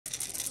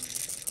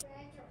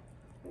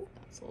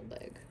a little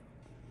big.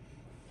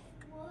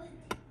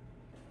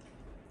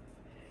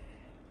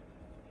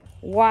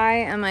 Why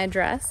am I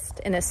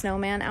dressed in a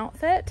snowman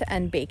outfit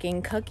and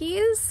baking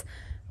cookies?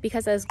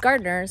 Because as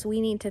gardeners,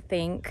 we need to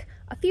think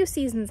a few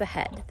seasons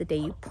ahead. The day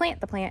you plant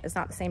the plant is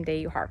not the same day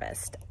you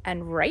harvest.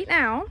 And right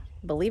now,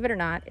 believe it or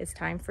not, it's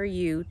time for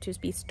you to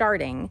be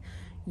starting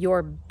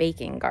your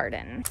baking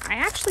garden. I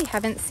actually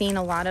haven't seen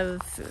a lot of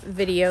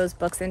videos,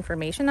 books,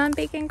 information on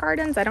baking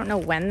gardens. I don't know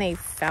when they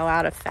fell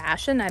out of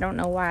fashion. I don't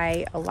know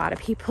why a lot of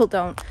people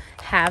don't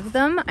have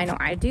them. I know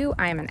I do.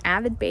 I am an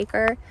avid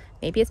baker.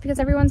 Maybe it's because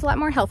everyone's a lot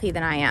more healthy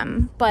than I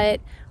am, but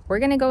we're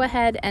gonna go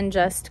ahead and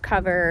just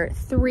cover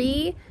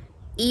 3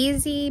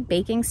 easy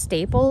baking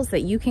staples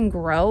that you can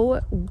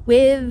grow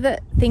with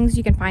things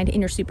you can find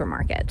in your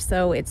supermarket.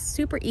 So it's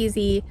super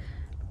easy.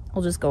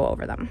 I'll just go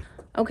over them.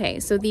 Okay,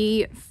 so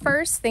the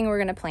first thing we're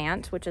gonna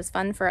plant, which is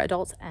fun for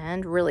adults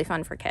and really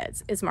fun for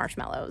kids, is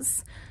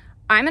marshmallows.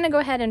 I'm gonna go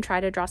ahead and try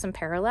to draw some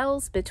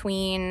parallels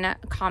between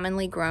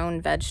commonly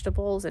grown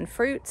vegetables and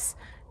fruits,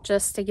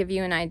 just to give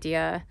you an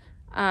idea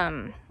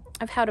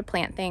of how to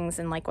plant things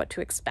and like what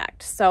to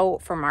expect. So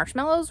for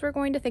marshmallows, we're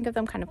going to think of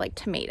them kind of like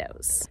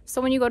tomatoes.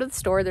 So when you go to the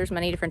store, there's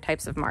many different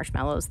types of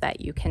marshmallows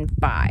that you can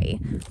buy.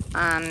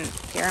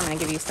 Here, I'm gonna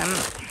give you some.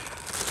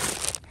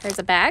 Here's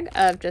a bag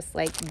of just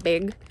like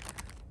big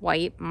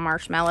white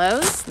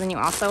marshmallows. Then you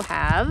also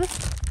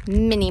have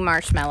mini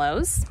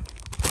marshmallows.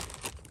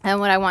 And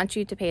what I want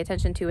you to pay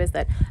attention to is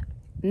that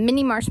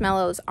mini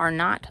marshmallows are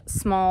not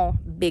small,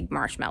 big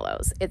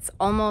marshmallows. It's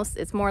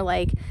more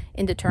like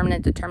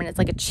indeterminate, determinate. It's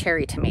like a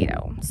cherry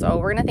tomato. So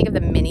we're gonna think of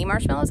the mini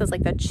marshmallows as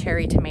like the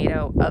cherry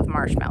tomato of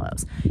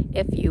marshmallows.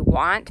 If you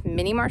want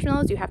mini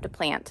marshmallows, you have to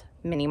plant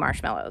mini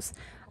marshmallows.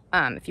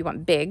 If you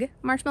want big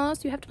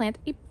marshmallows, you have to plant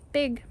a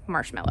big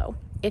marshmallow.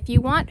 If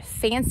you want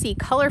fancy,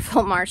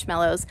 colorful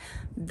marshmallows,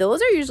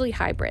 those are usually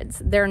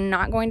hybrids. They're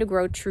not going to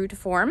grow true to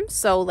form.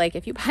 So like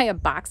if you buy a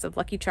box of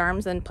Lucky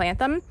Charms and plant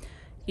them,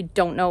 you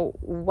don't know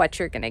what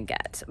you're gonna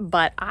get.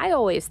 But I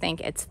always think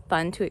it's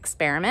fun to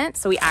experiment.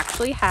 So we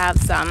actually have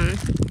some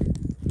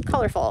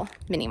colorful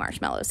mini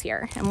marshmallows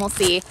here, and we'll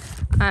see.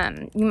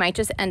 You might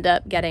just end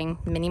up getting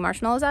mini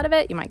marshmallows out of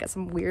it. You might get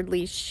some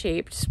weirdly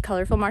shaped,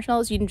 colorful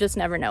marshmallows. You just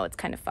never know. It's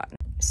kind of fun.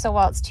 So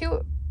while it's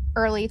too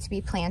early to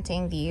be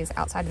planting these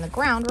outside in the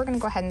ground, we're going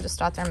to go ahead and just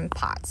start them in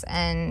pots.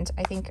 And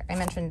I think I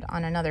mentioned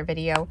on another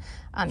video,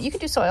 you could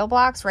do soil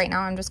blocks. Right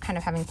now I'm just kind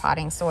of having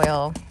potting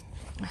soil.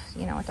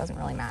 You know, it doesn't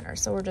really matter.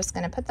 So we're just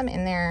going to put them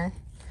in there.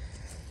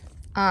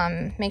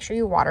 Make sure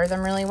you water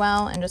them really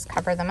well and just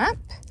cover them up.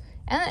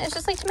 And it's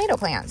just like tomato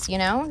plants, you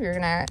know, you're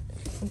going to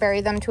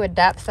bury them to a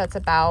depth that's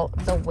about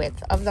the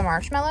width of the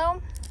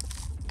marshmallow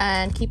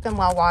and keep them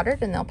well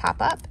watered and they'll pop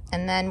up.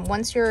 And then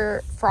once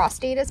your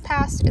frost date is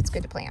passed, it's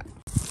good to plant.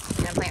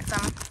 I'm gonna plant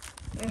some.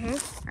 All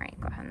right,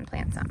 go ahead and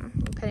plant some.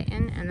 We'll put it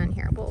in, and then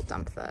here we'll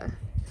dump the.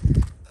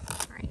 All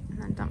right,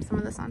 and then dump some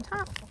of this on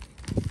top.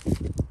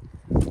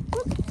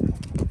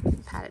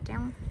 Whoop. Pat it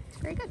down.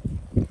 Very good.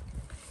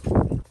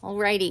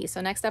 Alrighty,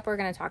 so next up we're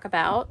gonna talk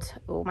about.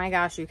 Oh my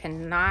gosh, you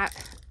cannot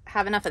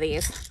have enough of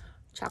these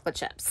chocolate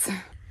chips.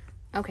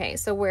 Okay,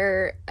 so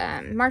where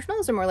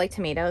marshmallows are more like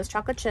tomatoes,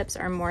 chocolate chips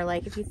are more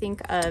like if you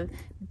think of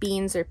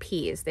beans or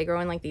peas. They grow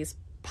in like these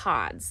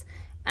pods.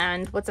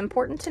 And what's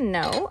important to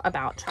know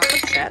about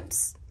chocolate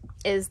chips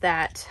is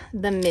that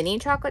the mini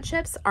chocolate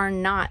chips are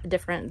not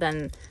different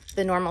than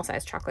the normal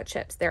size chocolate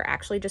chips. They're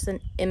actually just an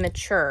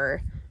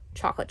immature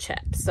chocolate chip.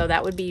 So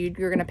that would be,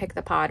 you're gonna pick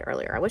the pod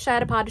earlier. I wish I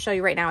had a pod to show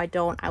you right now. I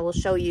don't. I will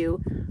show you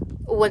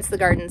once the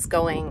garden's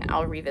going.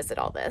 I'll revisit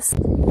all this.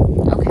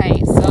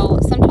 Okay, so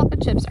some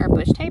chocolate chips are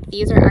bush type.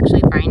 These are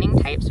actually binding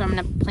type, so I'm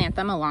gonna plant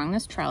them along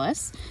this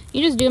trellis.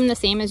 You just do them the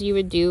same as you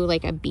would do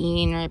like a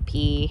bean or a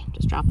pea.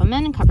 Just drop them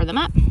in and cover them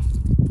up.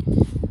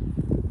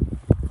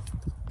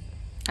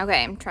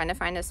 Okay, I'm trying to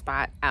find a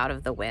spot out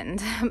of the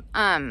wind.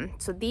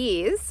 So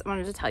these, I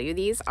wanted to tell you,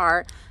 these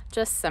are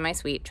just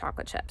semi-sweet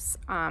chocolate chips.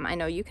 I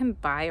know you can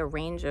buy a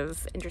range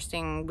of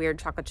interesting, weird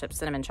chocolate chips,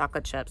 cinnamon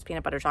chocolate chips,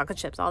 peanut butter chocolate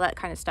chips, all that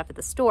kind of stuff at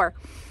the store.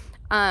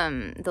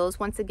 Those,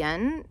 once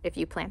again, if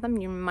you plant them,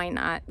 you might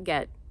not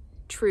get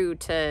true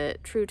to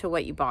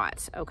what you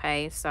bought,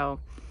 okay? So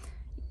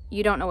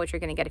you don't know what you're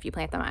gonna get if you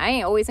plant them.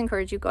 I always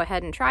encourage you, go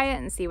ahead and try it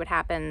and see what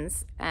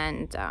happens.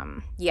 And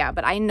yeah,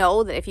 but I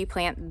know that if you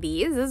plant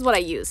these, this is what I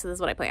use, so this is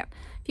what I plant.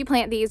 If you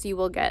plant these, you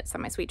will get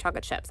semi-sweet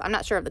chocolate chips. I'm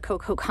not sure of the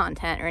cocoa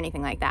content or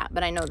anything like that,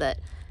 but I know that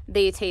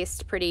they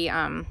taste pretty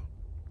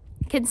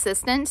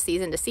consistent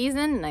season to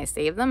season, and I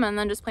save them and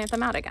then just plant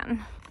them out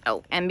again.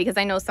 Oh, and because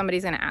I know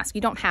somebody's gonna ask,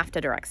 you don't have to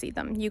direct seed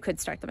them. You could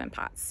start them in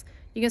pots.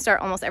 You can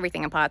start almost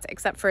everything in pots,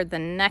 except for the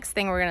next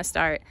thing we're gonna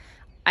start.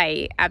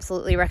 I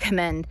absolutely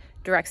recommend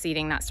direct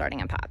seeding, not starting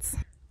in pots.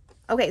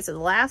 Okay, so the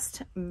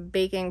last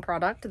baking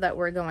product that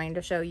we're going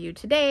to show you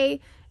today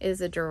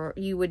is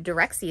you would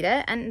direct seed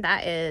it, and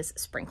that is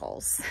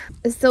sprinkles.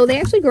 So they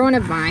actually grow on a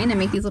vine and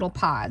make these little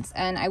pods,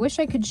 and I wish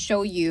I could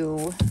show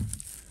you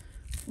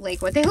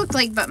like what they look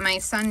like, but my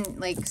son,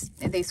 like,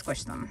 they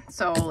squished them,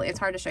 so it's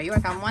hard to show you. I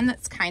found one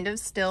that's kind of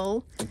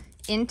still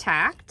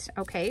intact.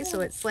 Okay,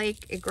 so it's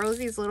like it grows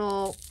these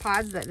little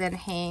pods that then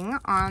hang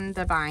on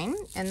the vine,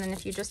 and then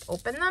if you just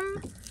open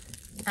them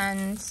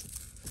and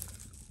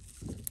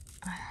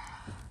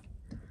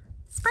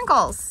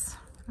sprinkles.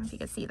 I don't know if you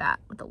can see that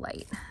with the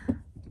light.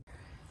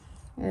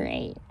 All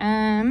right,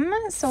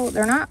 so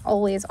they're not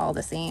always all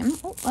the same.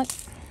 Oh,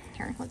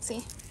 here, let's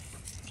see.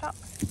 Stop.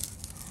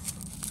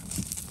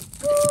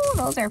 Ooh,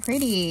 those are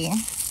pretty.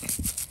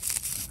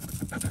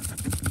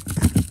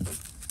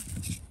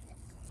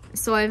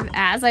 So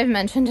as I've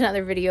mentioned in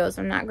other videos,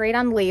 I'm not great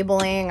on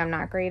labeling. I'm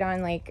not great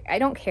on, like, I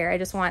don't care. I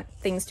just want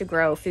things to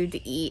grow, food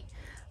to eat.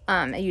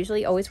 It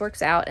usually always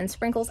works out. And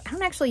sprinkles, I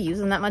don't actually use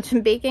them that much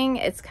in baking.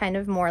 It's kind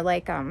of more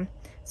like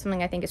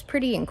something I think is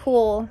pretty and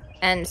cool.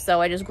 And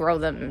so I just grow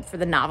them for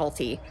the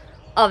novelty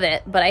of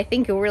it. But I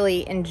think you'll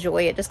really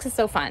enjoy it just because it's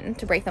so fun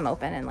to break them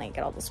open and like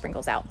get all the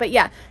sprinkles out. But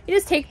yeah, you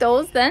just take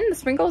those then, the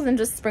sprinkles, and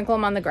just sprinkle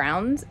them on the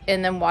ground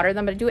and then water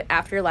them. But do it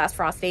after your last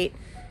frost date.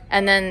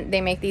 And then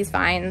they make these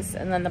vines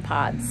and then the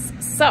pods.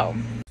 So,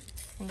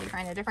 can you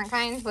find a different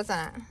kind? What's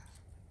that?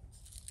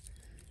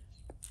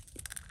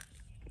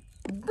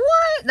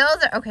 What?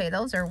 Those are, okay,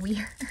 those are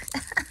weird.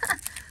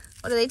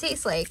 What do they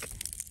taste like?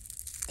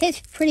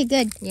 Tastes pretty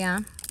good. Yeah.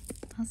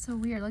 That's so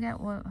weird. Look at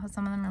how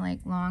some of them are like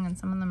long and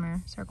some of them are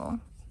circle.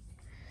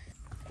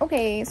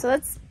 Okay, so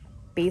that's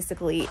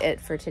basically it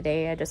for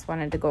today. I just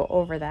wanted to go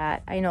over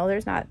that. I know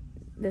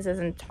this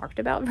isn't talked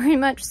about very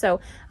much, so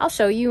I'll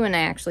show you when I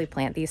actually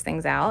plant these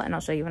things out, and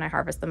I'll show you when I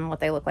harvest them and what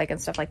they look like and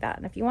stuff like that.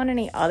 And if you want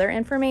any other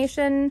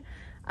information,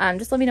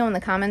 just let me know in the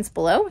comments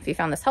below if you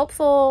found this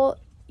helpful,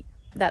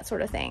 that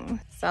sort of thing.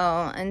 So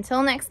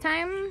until next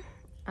time,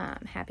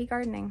 happy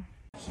gardening.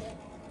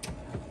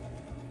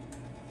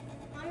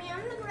 Mommy,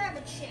 I'm gonna grab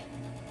a chip.